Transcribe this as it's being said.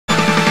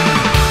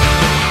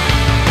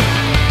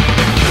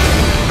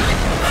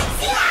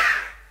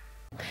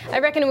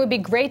reckon it would be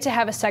great to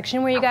have a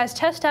section where you guys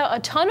test out a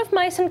ton of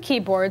mice and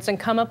keyboards and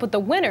come up with the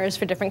winners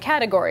for different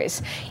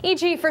categories,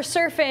 e.g. for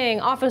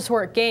surfing, office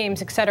work,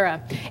 games,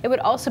 etc. It would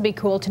also be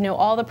cool to know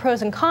all the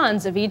pros and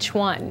cons of each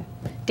one.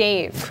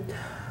 Dave.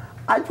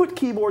 I'd put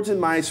keyboards and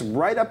mice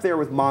right up there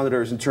with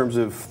monitors in terms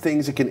of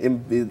things that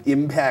can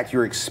impact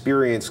your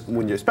experience,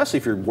 when you're, especially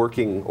if you're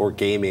working or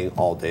gaming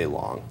all day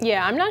long.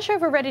 Yeah, I'm not sure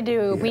if we're ready to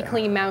do a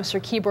weekly mouse or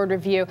keyboard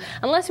review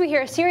unless we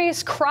hear a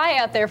serious cry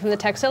out there from the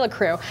Tekzilla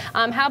crew.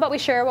 How about we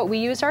share what we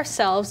use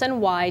ourselves and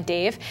why,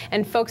 Dave?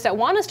 And folks that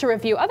want us to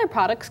review other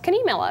products can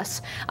email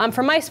us.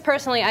 For mice,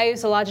 personally, I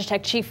use the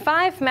Logitech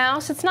G5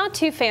 mouse. It's not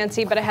too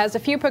fancy, but it has a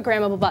few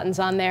programmable buttons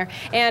on there,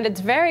 and it's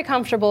very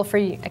comfortable for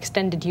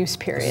extended use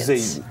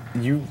periods.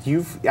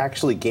 You've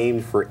actually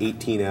gamed for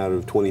 18 out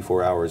of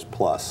 24 hours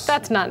plus.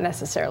 That's not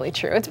necessarily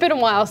true. It's been a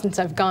while since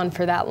I've gone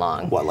for that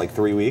long. What, like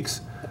 3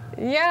 weeks?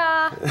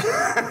 Yeah.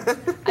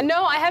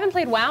 No, I haven't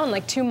played WoW in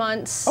like 2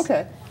 months.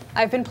 Okay.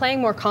 I've been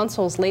playing more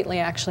consoles lately,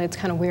 actually. It's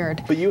kind of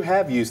weird. But you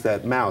have used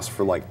that mouse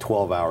for like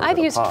 12 hours. I've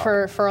used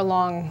for a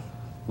long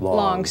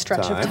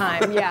stretch of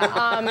time. Yeah.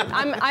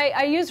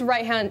 I use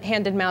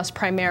right-handed mouse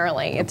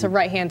primarily. It's a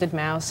right-handed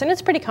mouse, and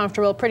it's pretty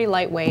comfortable, pretty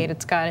lightweight.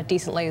 It's got a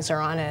decent laser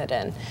on it,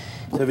 and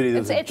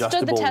it's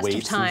stood the test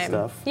of time.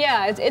 Stuff?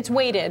 Yeah, it's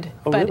weighted,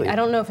 but really? I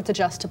don't know if it's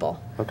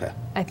adjustable. Okay.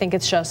 I think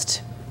it's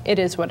just, it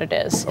is what it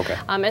is. Okay.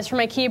 As for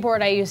my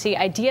keyboard, I use the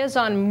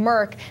Ideazon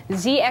Merc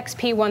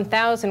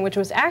ZXP-1000, which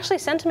was actually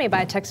sent to me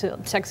by a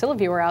Tekzilla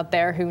viewer out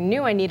there who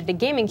knew I needed a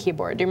gaming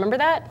keyboard. Do you remember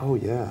that? Oh,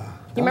 yeah.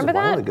 You remember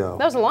that? That was a while ago.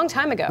 That was a long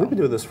time ago. We've been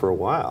doing this for a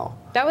while.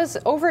 That was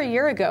over a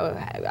year ago,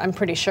 I'm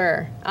pretty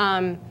sure.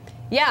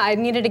 Yeah, I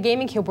needed a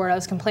gaming keyboard. I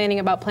was complaining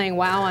about playing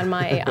WoW on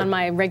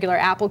my regular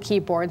Apple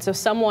keyboard, so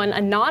someone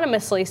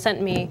anonymously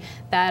sent me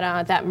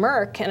that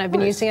Merc, and I've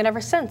been using it ever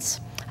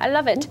since. I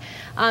love it.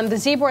 The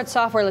ZBoard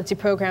software lets you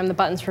program the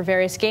buttons for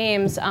various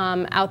games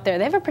out there.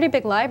 They have a pretty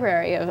big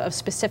library of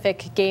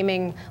specific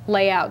gaming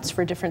layouts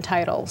for different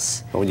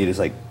titles. When you just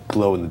like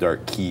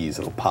glow-in-the-dark keys,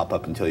 it'll pop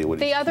up and tell you what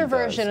each key does. The other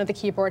version of the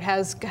keyboard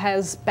has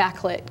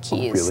backlit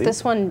keys. Oh, really?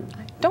 This one,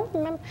 I don't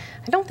remember.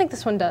 I don't think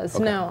this one does.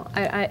 Okay. No,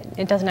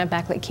 it doesn't have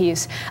backlit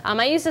keys.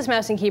 I use this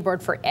mouse and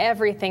keyboard for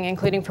everything,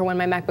 including for when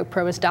my MacBook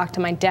Pro is docked to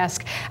my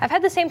desk. I've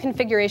had the same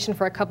configuration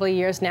for a couple of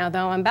years now,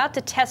 though. I'm about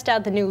to test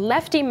out the new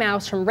lefty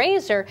mouse from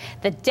Razer,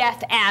 the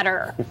Death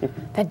Adder.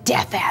 The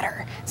Death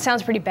Adder.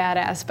 Sounds pretty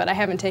badass, but I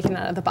haven't taken it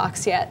out of the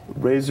box yet.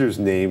 Razer's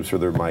names for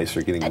their mice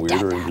are getting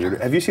weirder and weirder.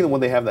 Have you seen the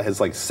one they have that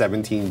has like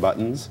 17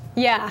 buttons?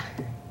 Yeah.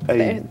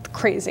 They're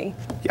crazy.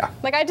 Yeah.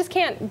 Like, I just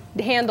can't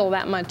handle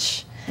that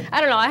much. I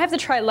don't know. I have to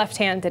try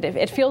left-handed.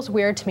 It feels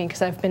weird to me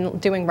because I've been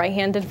doing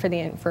right-handed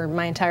for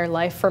my entire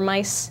life for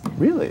mice.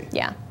 Really?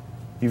 Yeah.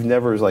 You've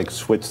never like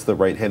switched the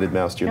right-handed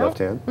mouse to your left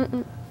hand?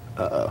 Mm-mm.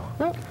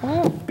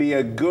 Uh-oh. Be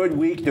a good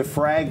week to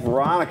frag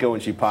Veronica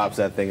when she pops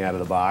that thing out of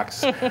the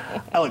box.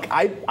 Look,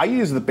 I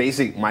use the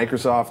basic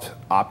Microsoft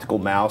Optical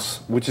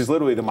Mouse, which is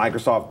literally the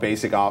Microsoft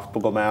Basic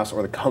Optical Mouse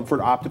or the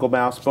Comfort Optical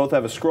Mouse. Both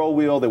have a scroll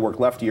wheel. They work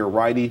lefty or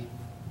righty.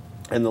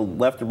 And the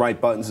left and right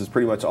buttons is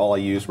pretty much all I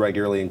use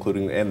regularly,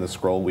 including the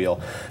scroll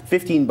wheel.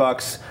 15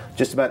 bucks,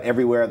 just about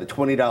everywhere. The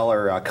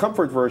 $20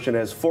 Comfort version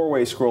has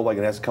four-way scrolling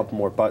and has a couple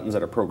more buttons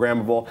that are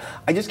programmable.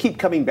 I just keep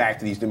coming back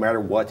to these no matter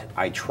what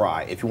I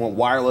try. If you want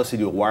wireless, I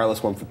do a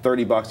wireless one for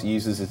 30 bucks. It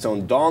uses its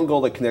own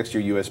dongle that connects to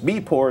your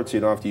USB port, so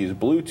you don't have to use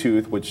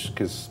Bluetooth,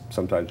 because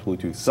sometimes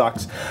Bluetooth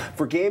sucks.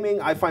 For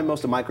gaming, I find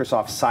most of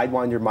Microsoft's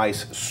Sidewinder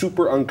mice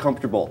super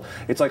uncomfortable.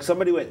 It's like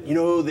somebody went, you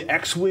know, the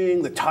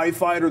X-Wing, the TIE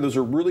Fighter, those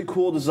are really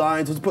cool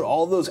designs. Let's put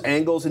all those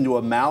angles into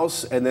a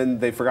mouse, and then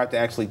they forgot to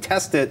actually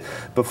test it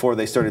before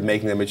they started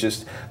making them. It's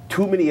just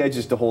too many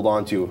edges to hold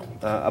on to.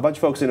 A bunch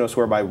of folks I know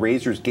swear by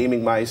Razer's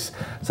gaming mice.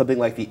 Something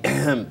like the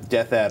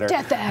Death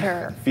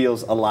Adder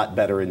feels a lot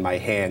better in my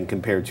hand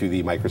compared to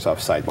the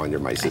Microsoft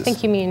Sidewinder mice. I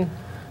think you mean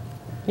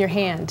your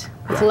hand.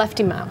 It's a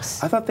lefty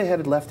mouse. I thought they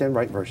had left and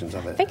right versions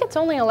of it. I think it's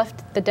only a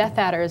left. The Death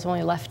Adder is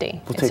only lefty.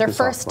 It's their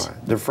first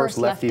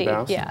lefty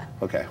mouse. Yeah.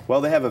 Okay.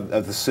 Well, they have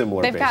a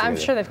similar. I'm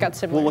sure they've got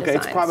similar. Well, look,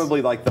 designs. it's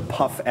probably like the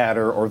Puff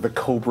Adder or the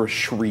Cobra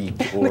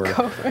Shriek or the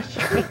Cobra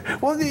Shriek.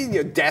 Well,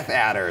 the Death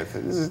Adder.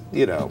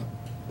 You know.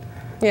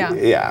 Yeah.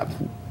 Yeah.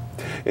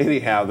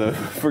 Anyhow,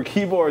 for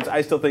keyboards,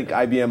 I still think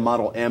IBM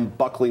Model M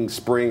buckling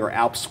spring or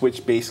Alp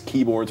switch-based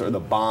keyboards are the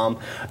bomb.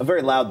 A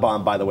very loud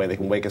bomb, by the way. They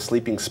can wake a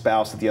sleeping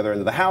spouse at the other end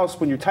of the house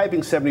when you're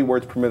typing 70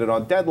 words per minute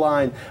on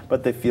deadline,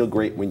 but they feel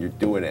great when you're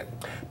doing it.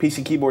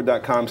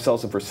 PCKeyboard.com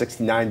sells them for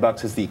 69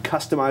 bucks as the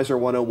Customizer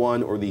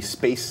 101 or the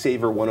Space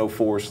Saver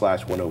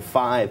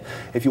 104/105.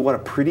 If you want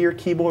a prettier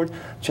keyboard,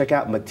 check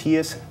out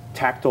Matias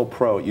Tactile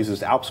Pro. It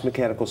uses Alps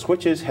mechanical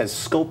switches, has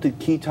sculpted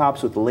key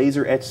tops with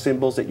laser etched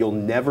symbols that you'll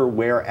never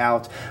wear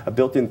out, a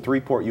built-in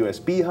 3-port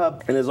USB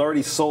hub, and has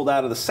already sold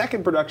out of the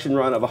second production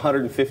run of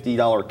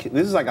 $150.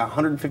 This is like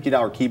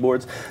 $150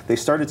 keyboards. They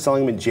started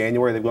selling them in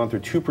January. They've gone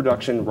through 2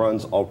 production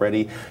runs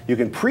already. You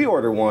can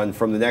pre-order one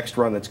from the next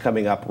run that's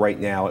coming up right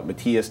now at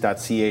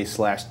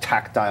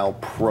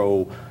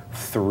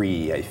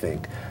matias.ca/tactilepro3, I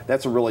think.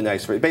 That's a really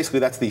nice, basically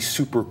that's the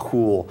super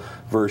cool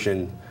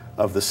version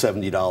of the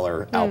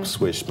 $70 Alp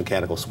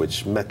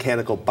switch,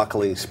 mechanical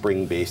buckling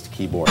spring-based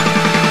keyboard.